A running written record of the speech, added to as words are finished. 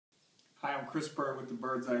Hi, I'm Chris Byrd with the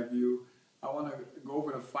Bird's Eye View. I want to go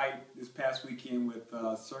over the fight this past weekend with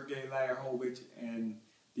Siarhei Liakhovich and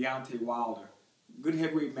Deontay Wilder. Good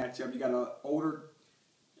heavyweight matchup. You got an older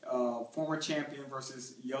former champion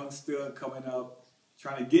versus young stud coming up,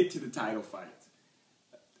 trying to get to the title fight.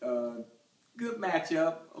 Good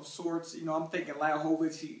matchup of sorts. You know, I'm thinking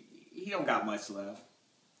Liakhovich, he don't got much left.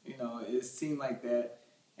 You know, it seemed like that.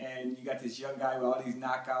 And you got this young guy with all these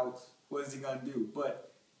knockouts. What is he going to do? But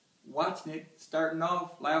watching it, starting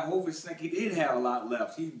off, Liakhovich, like he did have a lot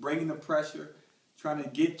left. He's bringing the pressure, trying to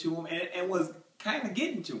get to him, and was kind of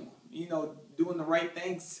getting to him. You know, doing the right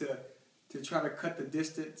things to try to cut the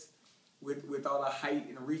distance with all the height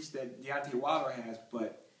and reach that Deontay Wilder has.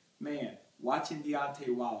 But, man, watching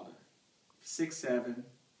Deontay Wilder, 6'7",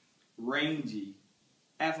 rangy,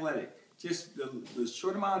 athletic, just the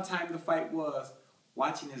short amount of time the fight was,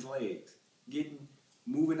 watching his legs,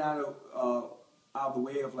 moving out of the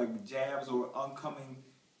way of like jabs or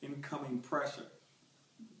incoming pressure.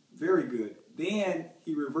 Very good. Then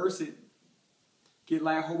he reversed it, get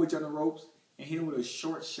Liakhovich on the ropes, and hit him with a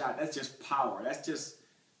short shot. That's just power. That's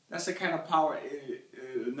the kind of power.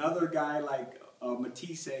 Another guy like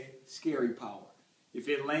Matisse, scary power. If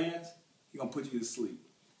it lands, he's gonna put you to sleep.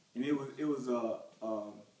 And it was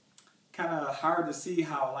kind of hard to see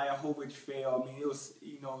how Liakhovich failed. I mean,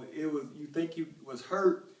 you think he was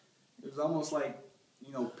hurt. It was almost like,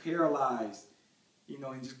 paralyzed,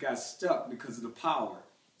 and just got stuck because of the power.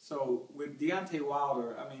 So with Deontay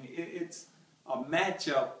Wilder, I mean, it's a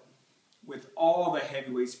matchup with all the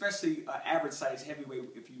heavyweights, especially average size heavyweight.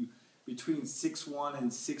 If you between 6'1"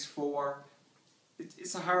 and 6'4",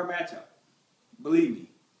 it's a hard matchup. Believe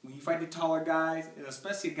me, when you fight the taller guys, and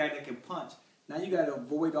especially a guy that can punch, now you got to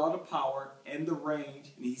avoid all the power and the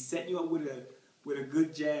range, and he's setting you up with a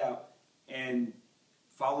good jab and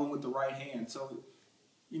following with the right hand. So,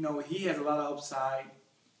 he has a lot of upside.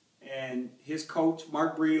 And his coach,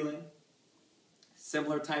 Mark Breland,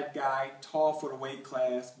 similar type guy, tall for the weight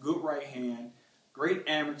class, good right hand, great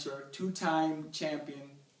amateur, two-time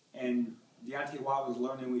champion, and Deontay Wilder's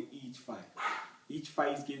learning with each fight. Each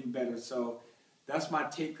fight's getting better. So that's my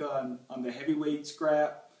take on the heavyweight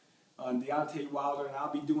scrap on Deontay Wilder, and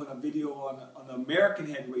I'll be doing a video on the American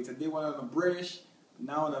heavyweights. I did one on the British,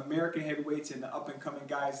 now on the American heavyweights and the up-and-coming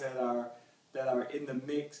guys that are in the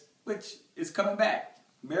mix, which is coming back.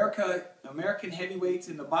 American heavyweights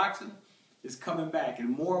in the boxing is coming back, and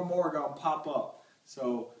more are going to pop up.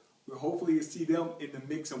 So we'll hopefully see them in the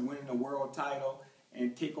mix of winning the world title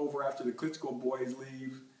and take over after the Klitschko boys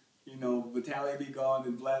leave. Vitaly be gone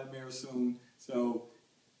and Vladimir soon. So,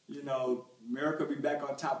 America will be back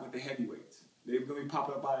on top with the heavyweights. They're going to be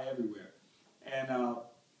popping up out of everywhere. And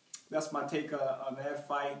that's my take on that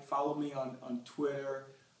fight. Follow me on Twitter.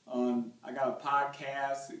 I got a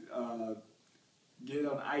podcast. Get it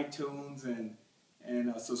on iTunes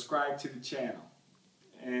and subscribe to the channel.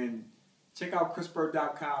 And check out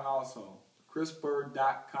chrisbyrd.com also.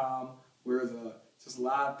 chrisbyrd.com, where there's just a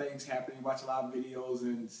lot of things happening. Watch a lot of videos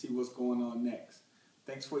and see what's going on next.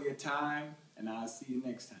 Thanks for your time, and I'll see you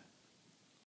next time.